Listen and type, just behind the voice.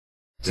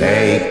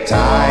Take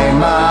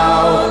time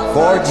out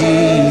for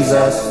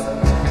Jesus.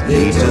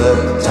 He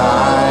took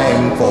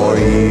time for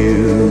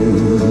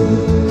you.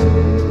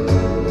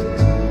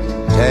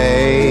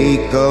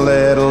 Take a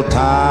little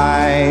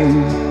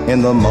time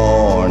in the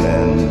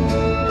morning,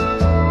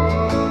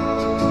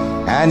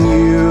 and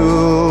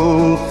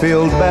you'll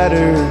feel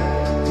better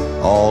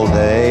all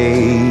day.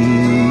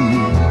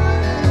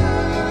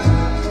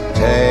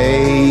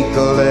 Take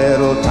a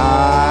little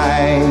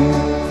time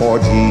for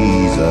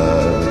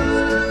Jesus,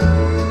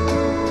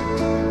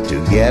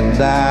 to get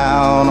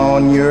down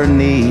on your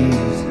knees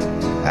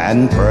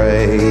and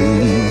pray.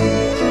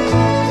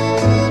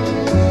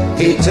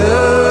 He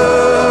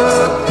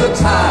took the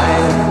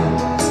time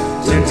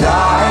to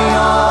die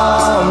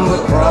on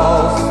the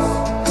cross,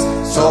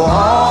 so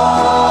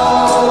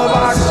all of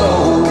our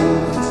souls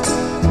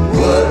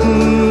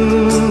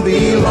wouldn't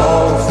be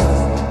lost.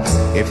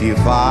 If you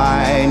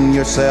find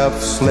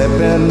yourself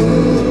slipping,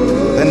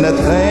 then the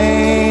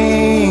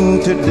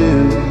thing to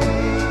do,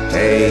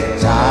 take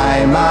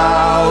time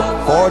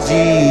out for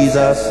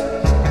Jesus.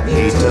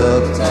 He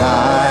took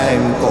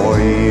time for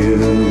you.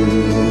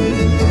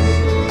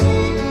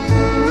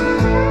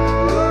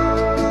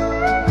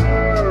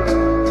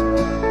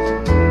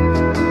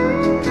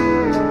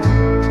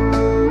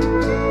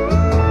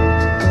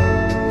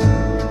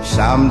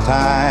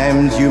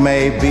 Sometimes you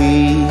may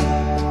be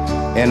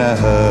in a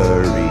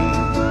hurry.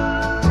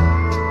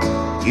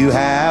 You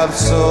have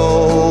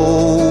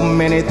so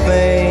many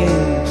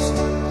things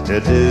to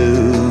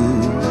do,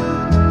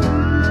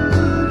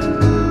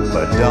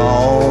 but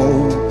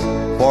don't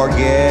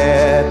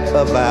forget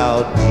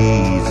about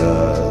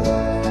Jesus.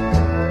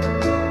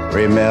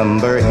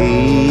 Remember,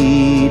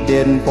 He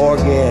didn't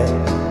forget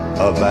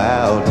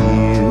about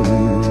you.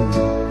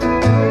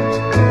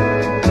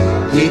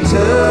 He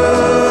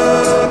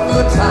took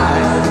the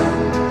time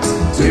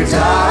to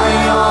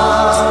die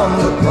on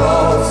the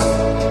cross,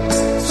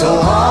 so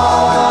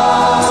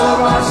all of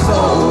our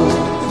souls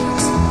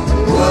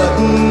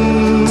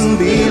wouldn't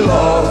be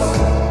lost.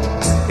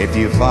 If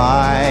you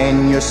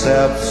find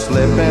yourself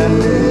slipping,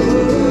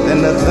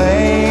 then the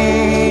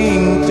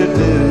thing to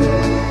do,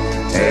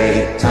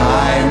 take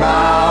time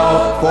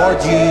out for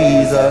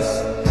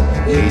Jesus.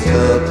 He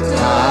took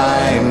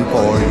time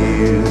for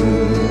you.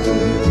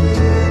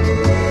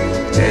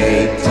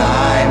 Take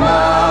time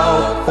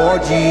out for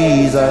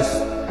Jesus.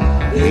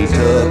 He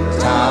took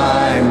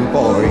time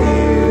for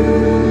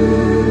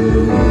you.